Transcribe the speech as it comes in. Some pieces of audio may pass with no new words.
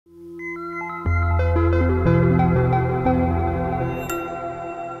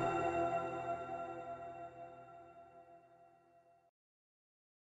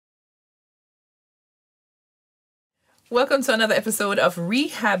Welcome to another episode of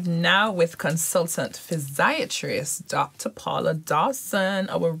Rehab Now with consultant physiatrist Dr. Paula Dawson,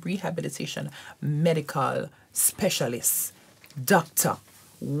 our rehabilitation medical specialist. Doctor,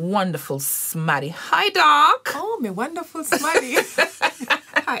 wonderful Smaddy. Hi, Doc. Oh, my wonderful Smaddy.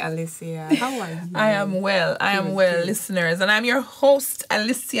 Hi, Alicia. How are you? I am well, listeners. And I'm your host,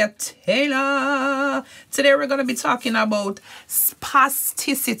 Alicia Taylor. Today we're going to be talking about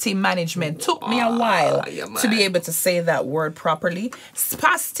spasticity management. Took me a while to be able to say that word properly.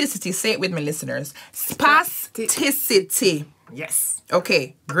 Spasticity. Say it with me, listeners. Spasticity. Yes.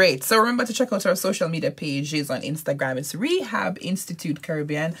 Okay, great. So remember to check out our social media pages on Instagram. It's Rehab Institute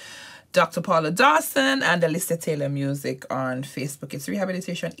Caribbean, Dr. Paula Dawson, and Alicia Taylor Music on Facebook. It's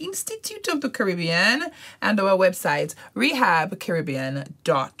Rehabilitation Institute of the Caribbean, and our website,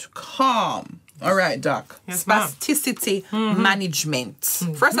 rehabcaribbean.com. All right, Doc. Yes, spasticity management.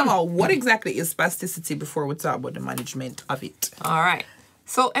 First of all, what exactly is spasticity before we talk about the management of it? All right.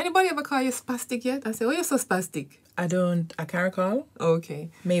 So, anybody ever call you spastic yet? I say, oh, you're so spastic. I can't recall. Okay.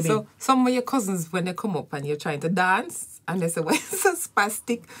 Maybe. So, some of your cousins, when they come up and you're trying to dance, and they say, well, you're so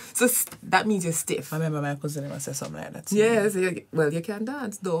spastic. So, that means you're stiff. I remember my cousin ever said something like that. Yes. Well, you can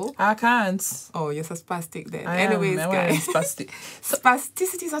dance, though. I can't. Oh, you're so spastic then. Anyways, guys. Spastic.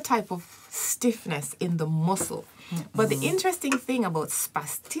 Spasticity is a type of stiffness in the muscle. But the interesting thing about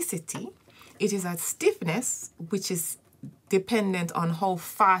spasticity, it is a stiffness which is dependent on how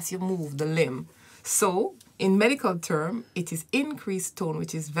fast you move the limb. So, in medical term, it is increased tone,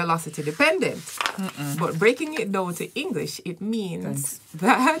 which is velocity dependent. But breaking it down to English, it means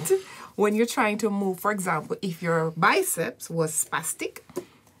that when you're trying to move, for example, if your biceps was spastic,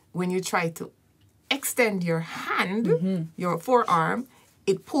 when you try to extend your hand, your forearm,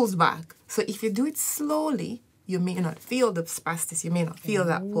 it pulls back. So if you do it slowly, you may not feel the spasticity, you may not feel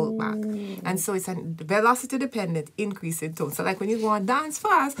that pull back. And so it's a velocity dependent increase in tone. So like when you want to dance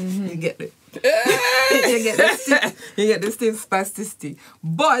fast, you get the you get the stiff spasticity.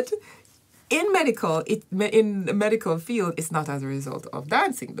 But in the medical field, it's not as a result of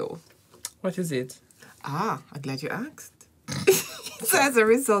dancing though. What is it? I'm glad you asked. It's as a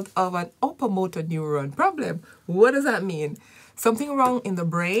result of an upper motor neuron problem. What does that mean? Something wrong in the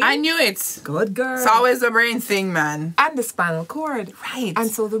brain. I knew it. Good girl. It's always the brain thing, man. And the spinal cord. Right.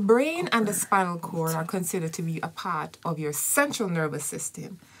 And so the brain and the spinal cord are considered to be a part of your central nervous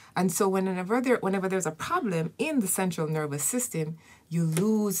system. And so whenever there's a problem in the central nervous system, you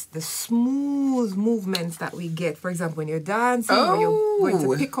lose the smooth movements that we get. For example, when you're dancing or you're going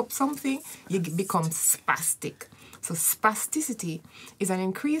to pick up something, you become spastic. So spasticity is an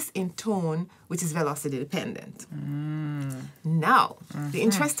increase in tone, which is velocity dependent. Now, the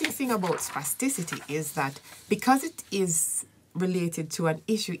interesting thing about spasticity is that because it is related to an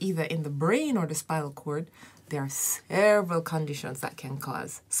issue either in the brain or the spinal cord, there are several conditions that can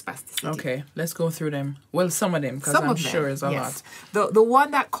cause spasticity. Okay, let's go through them. Well, some of them, because I'm sure it's a lot. The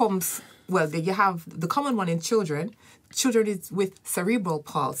one that comes, you have the common one in children. Children is with cerebral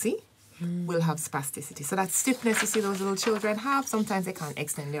palsy. Will have spasticity. So that stiffness you see those little children have, sometimes they can't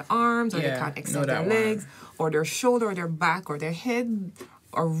extend their arms or they can't extend their legs or their shoulder or their back or their head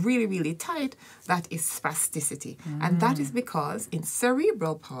are really, really tight. That is spasticity. And that is because in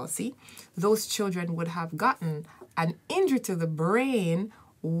cerebral palsy, those children would have gotten an injury to the brain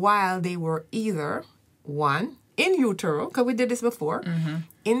while they were either, one, in utero, because we did this before,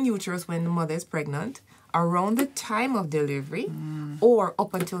 in uterus when the mother is pregnant, around the time of delivery or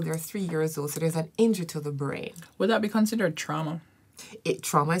up until they're 3 years old. So there's an injury to the brain. Would that be considered trauma?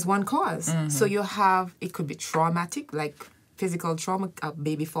 Trauma is one cause. So it could be traumatic, like physical trauma, a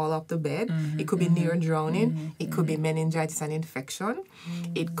baby fall off the bed. It could be near drowning. It could be meningitis and infection.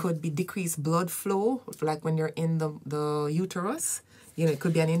 It could be decreased blood flow, like when you're in the uterus. It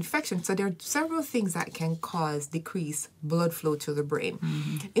could be an infection. So there are several things that can cause decreased blood flow to the brain.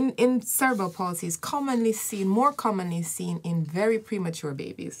 In cerebral palsy is more commonly seen in very premature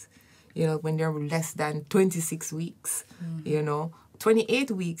babies. When they're less than 26 weeks.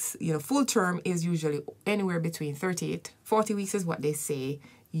 28 weeks, full term is usually anywhere between 40 weeks is what they say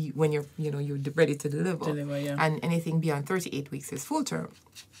when you're ready to deliver. And anything beyond 38 weeks is full term.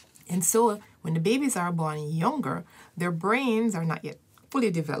 And so when the babies are born younger, their brains are not yet fully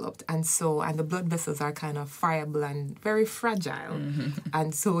developed, and the blood vessels are kind of friable and very fragile,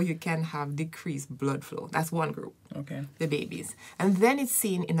 and so you can have decreased blood flow. That's one group, the babies. And then it's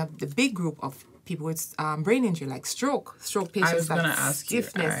seen in the big group of people with brain injury, like stroke patients. I was going to ask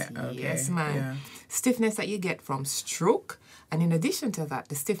stiffness, you. Right, yes, man. Stiffness that you get from stroke. And in addition to that,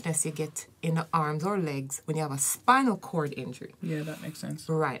 the stiffness you get in the arms or legs when you have a spinal cord injury. Yeah, that makes sense.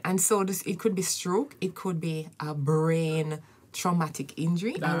 Right. And so it could be stroke. It could be a brain traumatic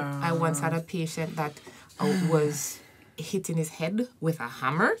injury. I once had a patient that was hitting his head with a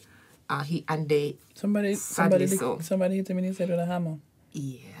hammer. Somebody hit him in his head with a hammer.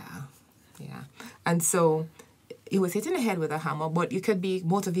 Yeah. And so he was hitting the head with a hammer, but it could be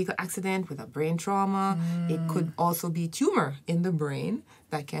motor vehicle accident with a brain trauma. It could also be tumor in the brain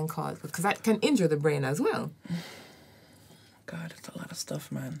that can cause, because that can injure the brain as well. God, it's a lot of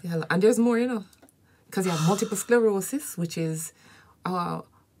stuff, man. Yeah, and there's more, because you have multiple sclerosis, which is,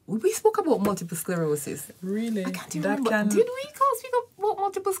 we spoke about multiple sclerosis. Really? I can't remember. Did we speak about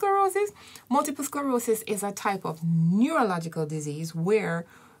multiple sclerosis? Multiple sclerosis is a type of neurological disease where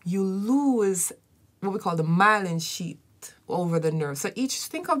you lose what we call the myelin sheath over the nerve. So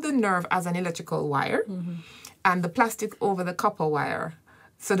think of the nerve as an electrical wire and the plastic over the copper wire.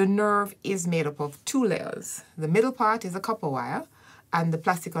 So the nerve is made up of two layers. The middle part is a copper wire, and the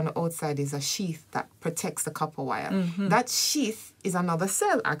plastic on the outside is a sheath that protects the copper wire. That sheath is another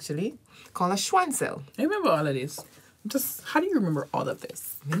cell, actually, called a Schwann cell. I remember all of this. How do you remember all of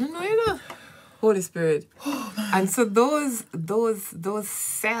this? I don't know. Holy Spirit. And so those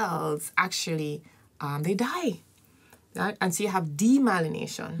cells actually, they die. Right? And so you have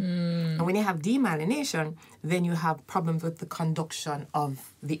demyelination. And when you have demyelination, then you have problems with the conduction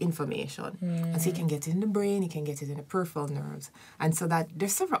of the information. And so you can get it in the brain, you can get it in the peripheral nerves. And so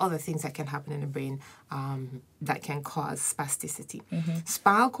there's several other things that can happen in the brain that can cause spasticity.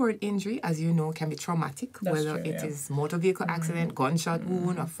 Spinal cord injury, as you know, can be traumatic, whether it is motor vehicle accident, gunshot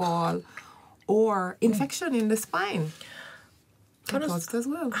wound, a fall, or infection in the spine. Can cause it as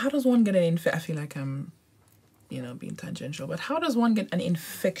well. How does one get an infection? I feel like I'm being tangential, but how does one get an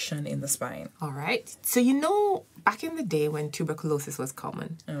infection in the spine? All right. So, back in the day when tuberculosis was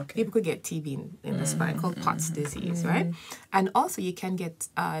common, people could get TB in the spine called Pott's disease, right? And also you can get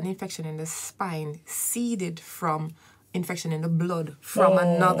an infection in the spine seeded from infection in the blood from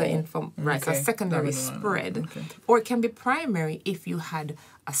another right? So a secondary spread. Or it can be primary if you had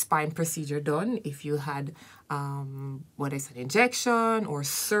a spine procedure done, if you had an injection or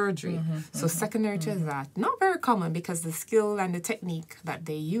surgery. So secondary to that, not very common because the skill and the technique that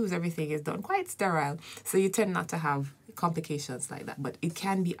they use, everything is done quite sterile. So you tend not to have complications like that. But it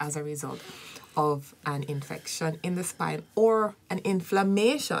can be as a result of an infection in the spine or an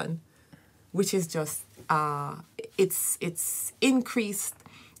inflammation, which is just it's increased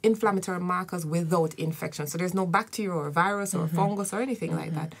inflammatory markers without infection. So there's no bacteria or virus or fungus or anything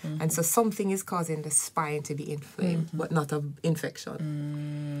like that. And so something is causing the spine to be inflamed, but not an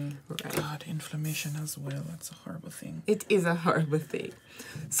infection. Right. God, inflammation as well. That's a horrible thing. It is a horrible thing.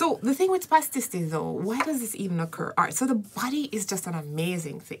 So the thing with spasticity, though, why does this even occur? All right, so the body is just an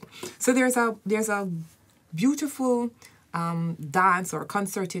amazing thing. So there's a beautiful dance or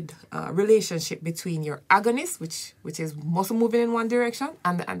concerted relationship between your agonist, which is muscle moving in one direction,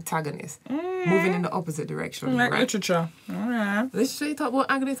 and the antagonist moving in the opposite direction. Like right? literature. All right. Literature, you talk about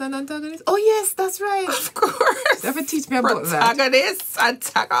agonist and antagonist? Oh, yes, that's right. Of course. You have to teach me about that.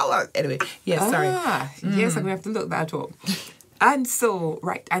 Antagonist. Anyway, yes, sorry. Yes, I'm going to have to look that up. And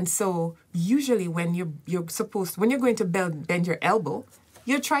so usually when you're going to bend your elbow,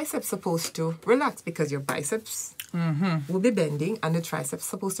 your triceps supposed to relax because your biceps will be bending and the triceps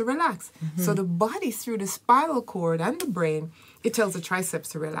supposed to relax. So the body, through the spinal cord and the brain, it tells the triceps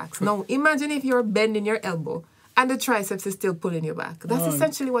to relax. Now, imagine if you're bending your elbow and the triceps is still pulling you back. That's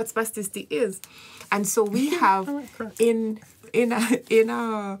essentially what spasticity is. And so we have in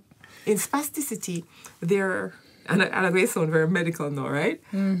spasticity, and I may sound very medical now, right?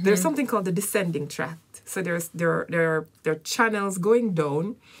 There's something called the descending tract. So there are channels going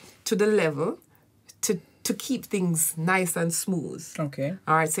down to the level to keep things nice and smooth. Okay.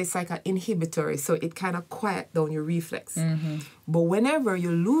 All right, so it's like an inhibitory, so it kind of quiet down your reflex. But whenever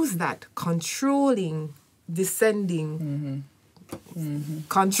you lose that controlling, descending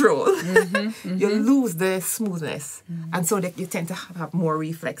control, you lose the smoothness. And so that you tend to have more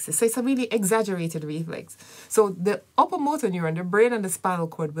reflexes. So it's a really exaggerated reflex. So the upper motor neuron, the brain and the spinal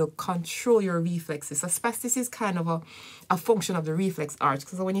cord will control your reflexes. So spasticity is kind of a function of the reflex arch.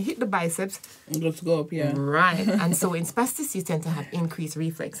 So when you hit the biceps, let's go up, yeah. Right. And so in spasticity, you tend to have increased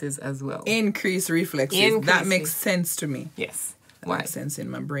reflexes as well. Increased reflexes. That makes sense to me. Yes. Why? makes sense in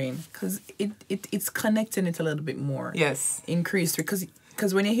my brain. Because it's connecting it a little bit more. Yes. Increased, because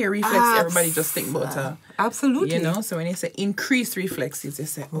when you hear reflex, everybody just think about absolutely. You know, so when you say increased reflexes, they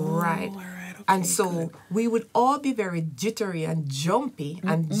say, right. All right, okay, and so good. we would all be very jittery and jumpy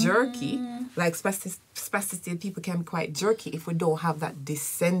and jerky. Like spasticity, people can be quite jerky if we don't have that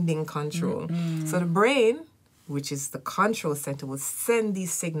descending control. So the brain, which is the control center, will send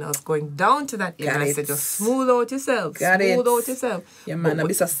these signals going down to that area. And say, just smooth out yourself. Smooth out yourself. Yeah, man,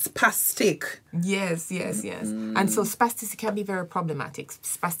 it's a spastic. Yes. And so spasticity can be very problematic.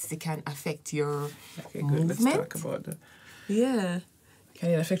 Spasticity can affect your movement. Let's talk about that. Yeah.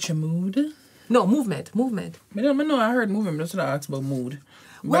 Can it affect your mood? No, movement. I heard movement, but that's what I asked about mood.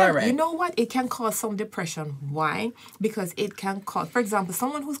 Well, you know what? It can cause some depression. Why? Because it can cause, for example,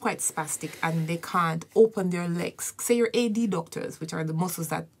 someone who's quite spastic and they can't open their legs. Say your adductors, which are the muscles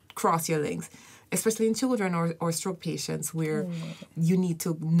that cross your legs, especially in children or stroke patients where you need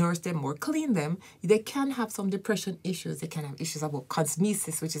to nurse them or clean them, they can have some depression issues. They can have issues about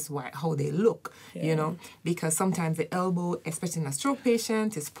cosmesis, which is how they look, you know, because sometimes the elbow, especially in a stroke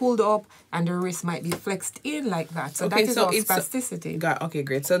patient, is pulled up and the wrist might be flexed in like that. So that is all spasticity. Okay,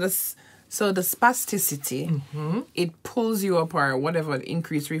 great. So the spasticity, it pulls you up or whatever,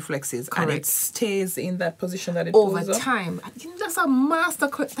 increased reflexes, and it stays in that position that it pulls over up? time. That's a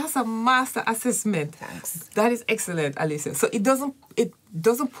master assessment. Thanks. That is excellent, Alicia. So it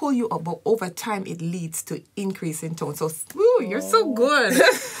doesn't pull you up, but over time it leads to increase in tone. So you're so good.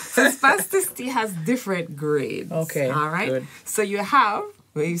 So spasticity has different grades. Okay. All right. Good. So you have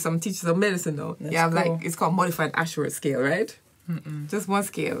some teachers of medicine now. You have it's called modified Ashworth scale, right? Just one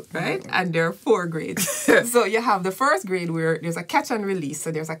scale, right? And there are 4 grades. So you have the first grade where there's a catch and release. So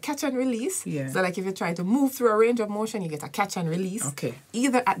there's a catch and release. Yeah. So like if you try to move through a range of motion, you get a catch and release. Okay.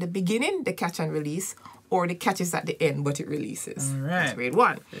 Either at the beginning, the catch and release, or the catch is at the end, but it releases. All right. That's grade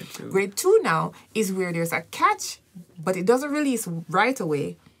 1. Grade 2 now is where there's a catch, but it doesn't release right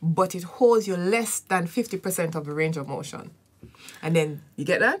away, but it holds you less than 50% of the range of motion. And then, you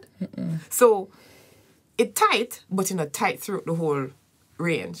get that? So, it's tight, but you're not tight throughout the whole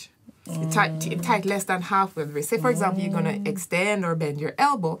range. It's tight less than halfway. Say, for example, you're going to extend or bend your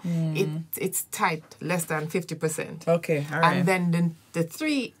elbow. It's tight less than 50%. Okay, all right. And then the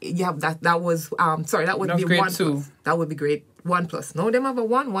 3, you have that was, that would be grade 1 2. plus. That would be grade 1 plus. No, them have a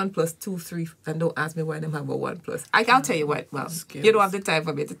 1 plus, 2, 3. And don't ask me why them have a 1 plus. I'll tell you what. Well, you don't have the time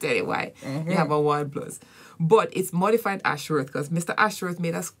for me to tell you why you have a 1 plus. But it's modified Ashworth because Mr. Ashworth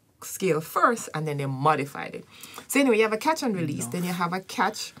made us scale first and then they modified it. So anyway, you have a catch and release. Then you have a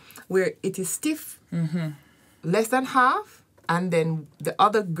catch where it is stiff, less than half, and then the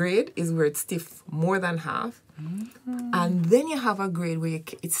other grade is where it's stiff more than half. And then you have a grade where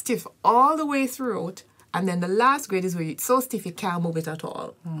it's stiff all the way throughout, and then the last grade is where it's so stiff you can't move it at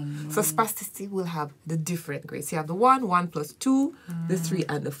all. So spasticity will have the different grades. You have the 1 plus 2, the 3,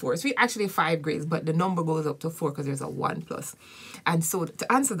 and the 4. It's actually 5 grades, but the number goes up to 4 because there's a 1 plus. And so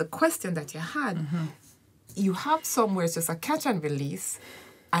to answer the question that you had, you have some where it's just a catch and release,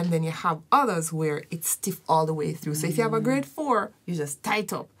 and then you have others where it's stiff all the way through. So if you have a grade 4, you just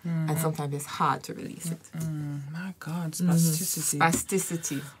tight up, and sometimes it's hard to release it. My God, spasticity.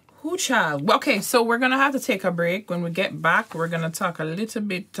 Spasticity. Who child? Okay, so we're going to have to take a break. When we get back, we're going to talk a little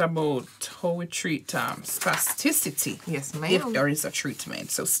bit about how we treat spasticity. Yes, ma'am. If there is a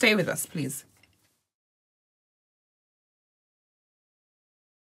treatment. So stay with us, please.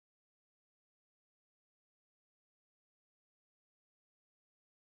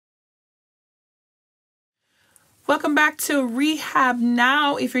 Welcome back to Rehab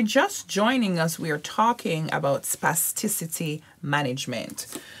Now. If you're just joining us, we are talking about spasticity management.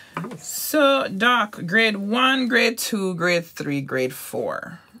 So, Doc, grade 1, grade 2, grade 3, grade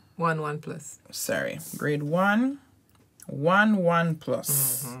 4. 1 plus. Sorry, grade 1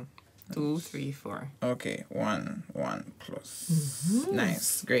 plus. 2, 3, 4. Okay, 1 plus.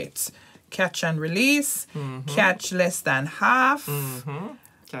 Nice, great. Catch and release. Catch less than half.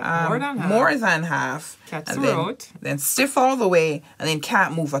 More than half. More than half. Catch throat. Then stiff all the way, and then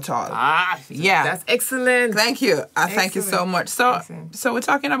can't move at all. Yeah. That's excellent. Thank you. Thank you so much. So we're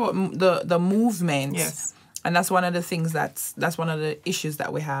talking about the movement. Yes. And that's one of the things that's one of the issues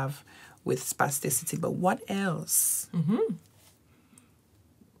that we have with spasticity. But what else?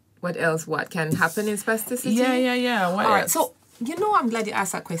 What else? What can happen in spasticity? Yeah. What all right. else? So, I'm glad you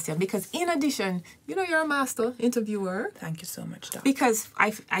asked that question because in addition, you're a master interviewer. Thank you so much, Doc. Because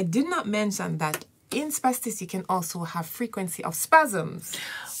I did not mention that in spasticity, you can also have frequency of spasms.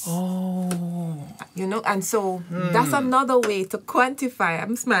 Oh. You know, and so that's another way to quantify.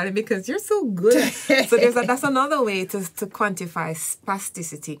 I'm smiling because you're so good. So that's another way to quantify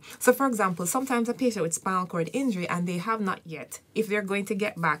spasticity. So, for example, sometimes a patient with spinal cord injury and they have not yet, if they're going to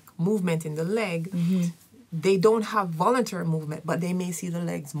get back movement in the leg, they don't have voluntary movement, but they may see the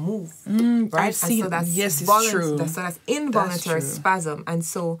legs move, right? I've seen, and so that's true. That's involuntary spasm, and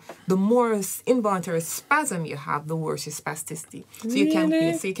so the more involuntary spasm you have, the worse your spasticity. So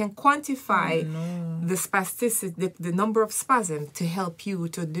you can quantify the spasticity, the number of spasm, to help you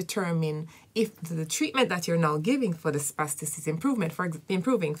to determine if the treatment that you're now giving for the spasticity is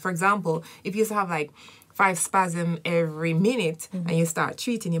improving. For example, if you used to have like 5 spasm every minute and you start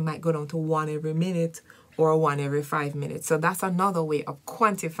treating, you might go down to 1 every minute or 1 every 5 minutes. So that's another way of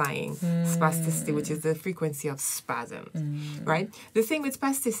quantifying spasticity, which is the frequency of spasm, right? The thing with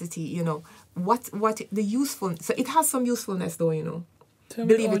spasticity, you know, what the useful, so it has some usefulness though, you know.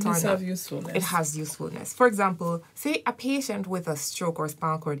 Believe it or not, it has usefulness. For example, say a patient with a stroke or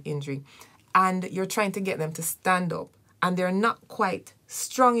spinal cord injury, and you're trying to get them to stand up, and they're not quite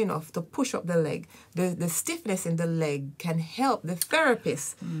strong enough to push up the leg. The stiffness in the leg can help the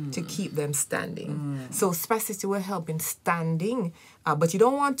therapist to keep them standing. So spasticity will help in standing, but you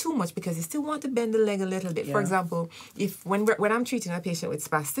don't want too much because you still want to bend the leg a little bit. Yeah. For example, if when I'm treating a patient with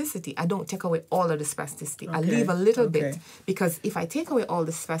spasticity, I don't take away all of the spasticity. Okay. I leave a little bit, because if I take away all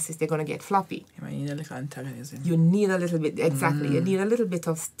the spasticity, they're going to get floppy. You need a little antagonism. You need a little bit, exactly. You need a little bit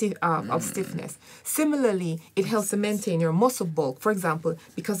of stiffness. Similarly, it helps to maintain your muscle bulk. For example,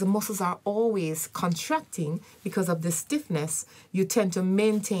 because the muscles are always contracting because of the stiffness, you tend to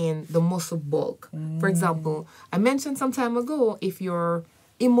maintain the muscle bulk. For example, I mentioned some time ago, if you're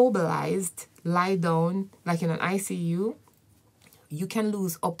immobilized, lie down, like in an ICU, you can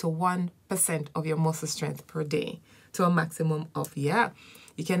lose up to 1% of your muscle strength per day to a maximum of, you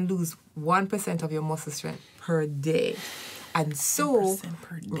can lose 1% of your muscle strength per day. And so,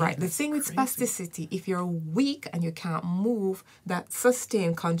 right, the thing with spasticity, if you're weak and you can't move, that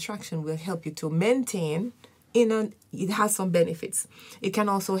sustained contraction will help you to maintain, it has some benefits. It can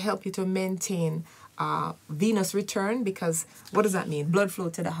also help you to maintain venous return, because what does that mean? Blood flow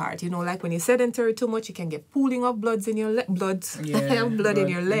to the heart. You know, like when you're sedentary too much, you can get pooling of bloods in your blood in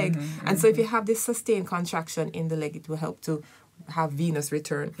your leg. And so if you have this sustained contraction in the leg, it will help to have venous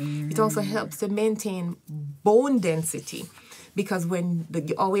return. It also helps to maintain bone density, because when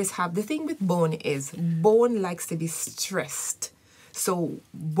you always have, the thing with bone is bone likes to be stressed. So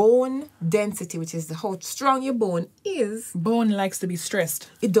bone density, which is how strong your bone is. Bone likes to be stressed.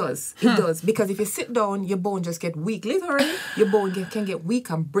 It does. It does. Because if you sit down, your bone just get weak. Literally, your bone can get weak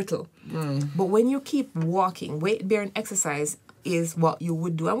and brittle. But when you keep walking, weight-bearing exercise is what you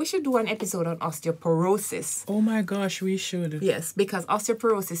would do. And we should do an episode on osteoporosis. Oh my gosh, we should. Yes, because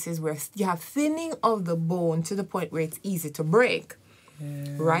osteoporosis is where you have thinning of the bone to the point where it's easy to break.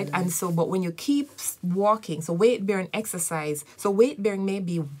 Right? And so, but when you keep walking, so weight-bearing exercise, so weight-bearing may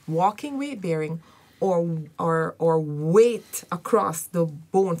be walking weight-bearing or weight across the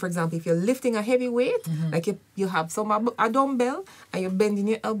bone. For example, if you're lifting a heavy weight, like you have a dumbbell and you're bending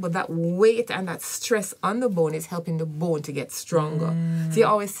your elbow, that weight and that stress on the bone is helping the bone to get stronger. So you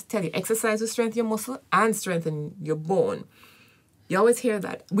always tell you, exercise will strengthen your muscle and strengthen your bone. You always hear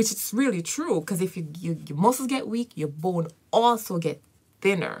that, which is really true, because if your muscles get weak, your bone also get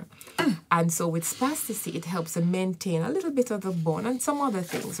thinner. And so with spasticity, it helps to maintain a little bit of the bone and some other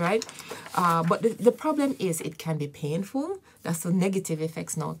things, right? But the problem is it can be painful. That's the negative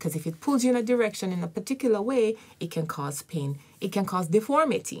effects now, because if it pulls you in a direction in a particular way, it can cause pain. It can cause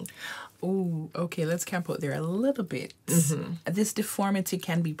deformity. Oh, okay, let's camp out there a little bit. This deformity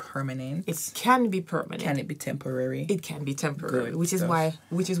can be permanent. It can be permanent. Can it be temporary? It can be temporary, which is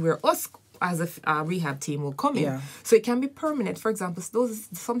where us as a rehab team will come in. Yeah. So it can be permanent. For example,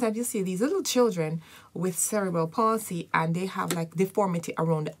 sometimes you see these little children with cerebral palsy, and they have like deformity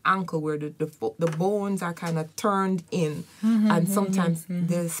around the ankle where the bones are kind of turned in. And sometimes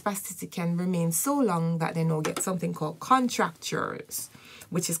the spasticity can remain so long that they now get something called contractures,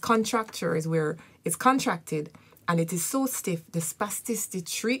 which is contractures where it's contracted and it is so stiff, the spasticity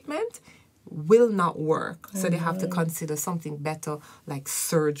treatment will not work. So they have to consider something better like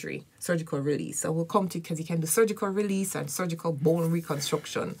surgical release. So we'll come to, because you can do surgical release and surgical bone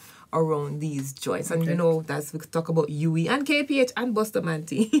reconstruction around these joints. And you know, that's, we could talk about UE and KPH and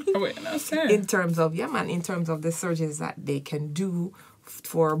Bustamante in terms of the surgeries that they can do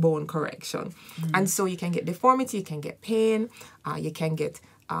for bone correction. And so you can get deformity, you can get pain, you can get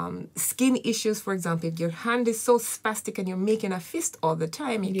skin issues, for example, if your hand is so spastic and you're making a fist all the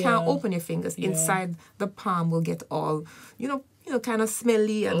time, you can't open your fingers. Inside the palm will get all, kind of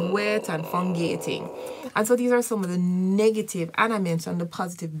smelly and wet and fungating. And so these are some of the negative, and I mentioned the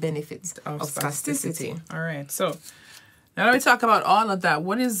positive benefits of spasticity. All right. So now that we talk about all of that,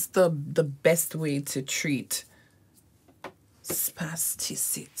 what is the best way to treat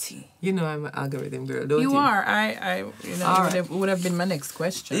spasticity? I'm an algorithm girl, don't you? You are. It would have been my next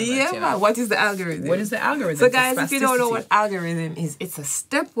question. Yeah, what is the algorithm? What is the algorithm? So guys, if you don't know what algorithm is, it's a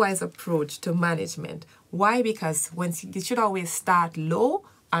stepwise approach to management. Why? Because you should always start low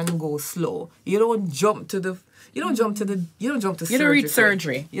and go slow. You don't jump to surgery. You don't read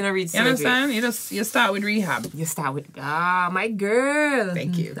surgery. You don't read surgery. You understand? You start with rehab. You start with my girl.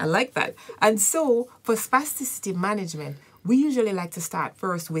 Thank you. I like that. And so for spasticity management, we usually like to start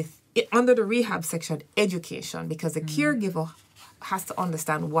first with, under the rehab section, education, because the caregiver has to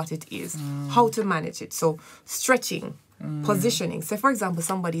understand what it is, how to manage it. So stretching, positioning. So for example,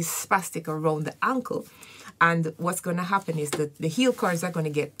 somebody's spastic around the ankle, and what's going to happen is that the heel cords are going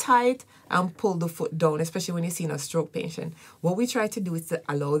to get tight and pull the foot down, especially when you're seeing a stroke patient. What we try to do is to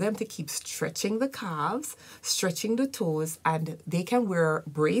allow them to keep stretching the calves, stretching the toes, and they can wear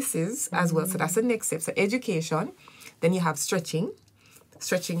braces as well. So that's the next step. So education. Then you have stretching.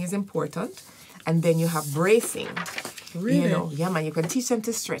 Stretching is important. And then you have bracing. Really? You can teach them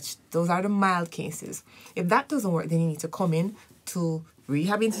to stretch. Those are the mild cases. If that doesn't work, then you need to come in to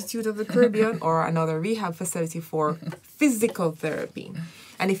Rehab Institute of the Caribbean or another rehab facility for physical therapy.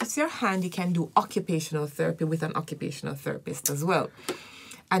 And if it's your hand, you can do occupational therapy with an occupational therapist as well.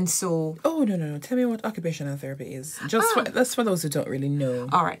 And so... Oh, no. Tell me what occupational therapy is. That's for those who don't really know.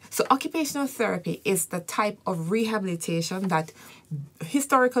 All right. So occupational therapy is the type of rehabilitation that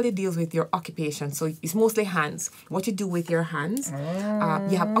historically deals with your occupation. So it's mostly hands. What you do with your hands.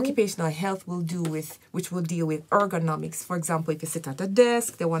 You have occupational health which will deal with ergonomics. For example, if you sit at a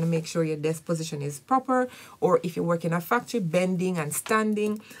desk, they want to make sure your desk position is proper. Or if you work in a factory, bending and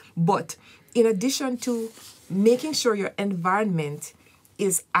standing. But in addition to making sure your environment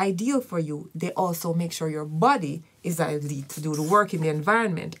is ideal for you, they also make sure your body is ideal to do the work in the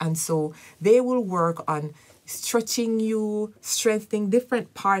environment. And so they will work on stretching you, strengthening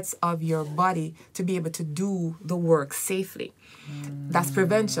different parts of your body to be able to do the work safely. That's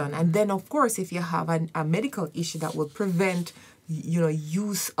prevention. And then, of course, if you have a medical issue that will prevent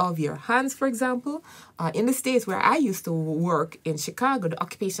use of your hands, for example. In the States where I used to work in Chicago, the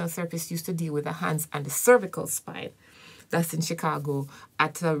occupational therapist used to deal with the hands and the cervical spine. That's in Chicago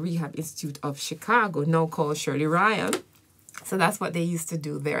at the Rehab Institute of Chicago, now called Shirley Ryan. So that's what they used to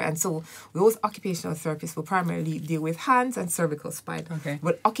do there. And so those occupational therapists will primarily deal with hands and cervical spine. Okay.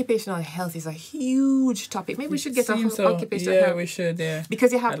 But occupational health is a huge topic. Maybe we should get occupational health. Yeah, we should, yeah.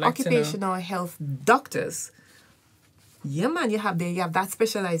 Because you have occupational health doctors. Yeah, man, you have that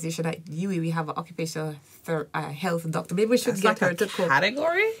specialization at UWI. We have an occupational health doctor. Maybe we should get her to cook.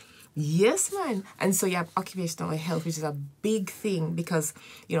 Category? Yes, man. And so you have occupational health, which is a big thing because,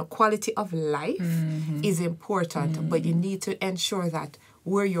 quality of life is important, but you need to ensure that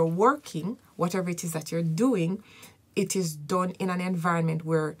where you're working, whatever it is that you're doing, it is done in an environment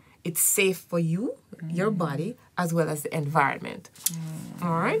where it's safe for you, your body, as well as the environment.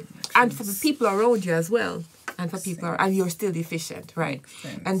 All right? And for the people around you as well. And for people, and you're still efficient, right?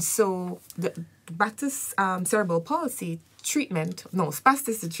 And so back to cerebral palsy,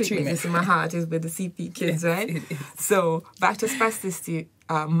 spasticity treatment is in my heart, is with the CP kids, right? So back to spasticity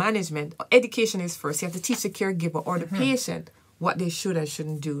management, education is first. You have to teach the caregiver or the patient what they should and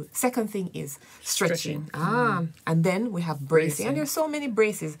shouldn't do. Second thing is stretching. And then we have bracing. And there's so many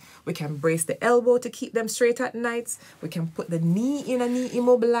braces. We can brace the elbow to keep them straight at nights. We can put the knee in a knee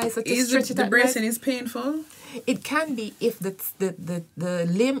immobilizer to stretch it at night. The bracing is painful? It can be if the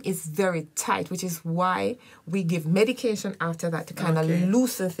limb is very tight, which is why we give medication after that to kind of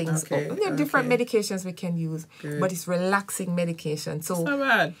loosen things up. There are different medications we can use, but it's relaxing medication. So not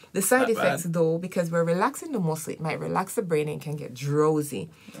bad. The side effects, though, because we're relaxing the muscle, it might relax the brain and can get drowsy.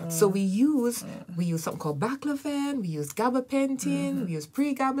 So we use something called baclofen, we use gabapentin, we use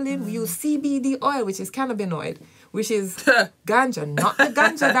pregabalin, we use CBD oil, which is cannabinoid, which is ganja, not the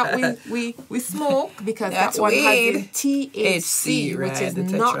ganja that we smoke, because that one has THC, which is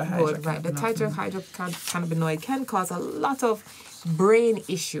not good, right? The tetrahydrocannabinoid can cause a lot of brain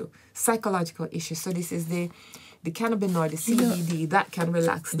issue, psychological issues. So this is the cannabinoid, the CBD, that can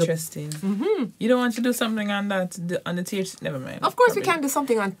relax. Interesting. You don't want to do something on that, on the THC? Never mind. Of course, we can do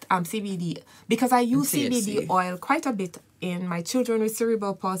something on CBD, because I use CBD oil quite a bit in my children with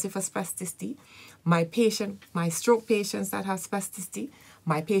cerebral palsy for spasticity, my stroke patients that have spasticity,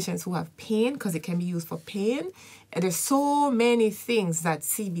 my patients who have pain, because it can be used for pain. And there's so many things that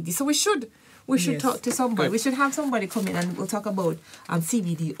CBD. So we should talk to somebody. Good. We should have somebody come in and we'll talk about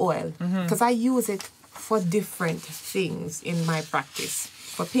CBD oil, because I use it for different things in my practice,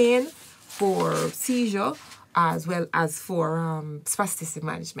 for pain, for seizure, as well as for spasticity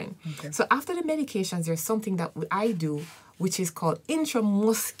management. Okay. So after the medications, there's something that I do, which is called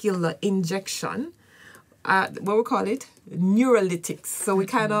intramuscular injection. What we call it? Neurolytics. So we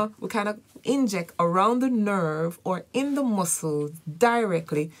kind of inject around the nerve or in the muscle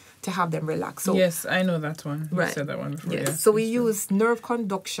directly to have them relax. So yes, I know that one. You said that one before. Yes. Yeah. So we use nerve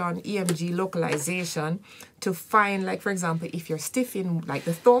conduction, EMG localization to find, like, for example, if you're stiff in like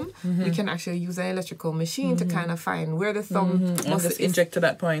the thumb, we can actually use an electrical machine to kind of find where the thumb muscle and just inject to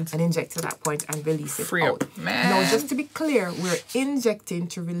that point. And inject to that point and release it Free out. up. Man. Now, just to be clear, we're injecting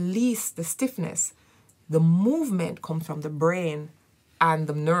to release the stiffness. The movement comes from the brain and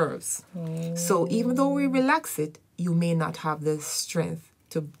the nerves. So even though we relax it, you may not have the strength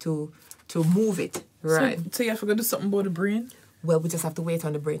to move it. Right. So you have to go do something about the brain? Well, we just have to wait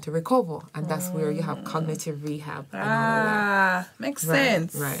on the brain to recover. And that's where you have cognitive rehab and all of that. Makes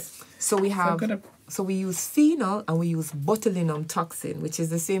sense. Right. So we have... So we use phenol and we use botulinum toxin, which is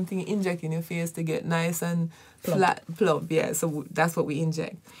the same thing you inject in your face to get nice and plump. Yeah, so that's what we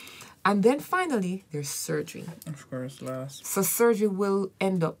inject. And then finally, there's surgery. Of course, last. So surgery will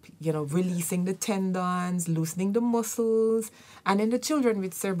end up, releasing the tendons, loosening the muscles. And in the children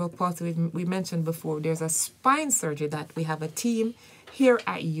with cerebral palsy, we mentioned before, there's a spine surgery that we have a team here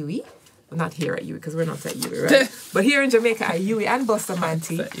at UWI. Well, not here at UWI, because we're not at UWI, right? But here in Jamaica at UWI and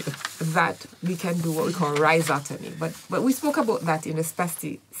Bustamante, that we can do what we call rhizotomy. But we spoke about that in the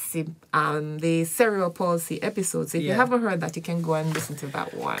spasticity, the cerebral palsy episode. So if you haven't heard that, you can go and listen to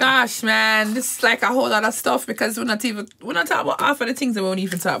that one. Gosh, man, this is like a whole lot of stuff, because we're not talking about half of the things that we won't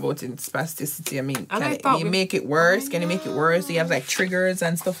even talk about in spasticity. I mean, can you make it worse? Can you make it worse? Do you have like triggers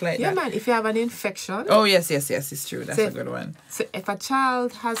and stuff like that? Yeah, man. If you have an infection. Oh, yes, it's true. That's a good one. So if a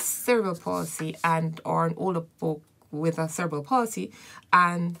child has cerebral palsy or an older folk with a cerebral palsy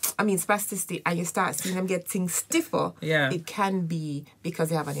and spasticity, and you start seeing them getting stiffer, it can be because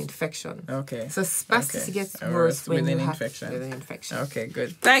they have an infection. Okay. So spasticity gets worse when you have an infection. Okay,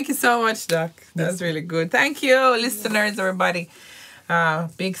 good. Thank you so much, Doc. That's really good. Thank you, listeners, everybody.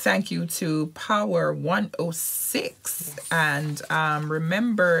 Big thank you to Power 106. And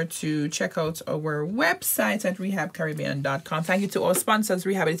remember to check out our website at rehabcaribbean.com. Thank you to our sponsors,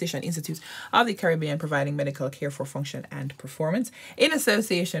 Rehabilitation Institute of the Caribbean, providing medical care for function and performance in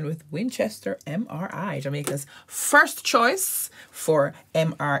association with Winchester MRI, Jamaica's first choice for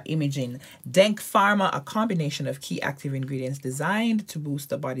MR imaging. Denk Pharma, a combination of key active ingredients designed to boost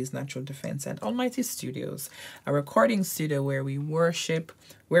the body's natural defense, and Almighty Studios, a recording studio where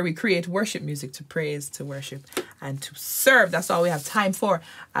we create worship music to praise, to worship, and to serve. That's all we have time for.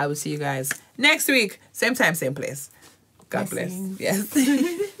 I will see you guys next week. Same time, same place. God bless. Yes.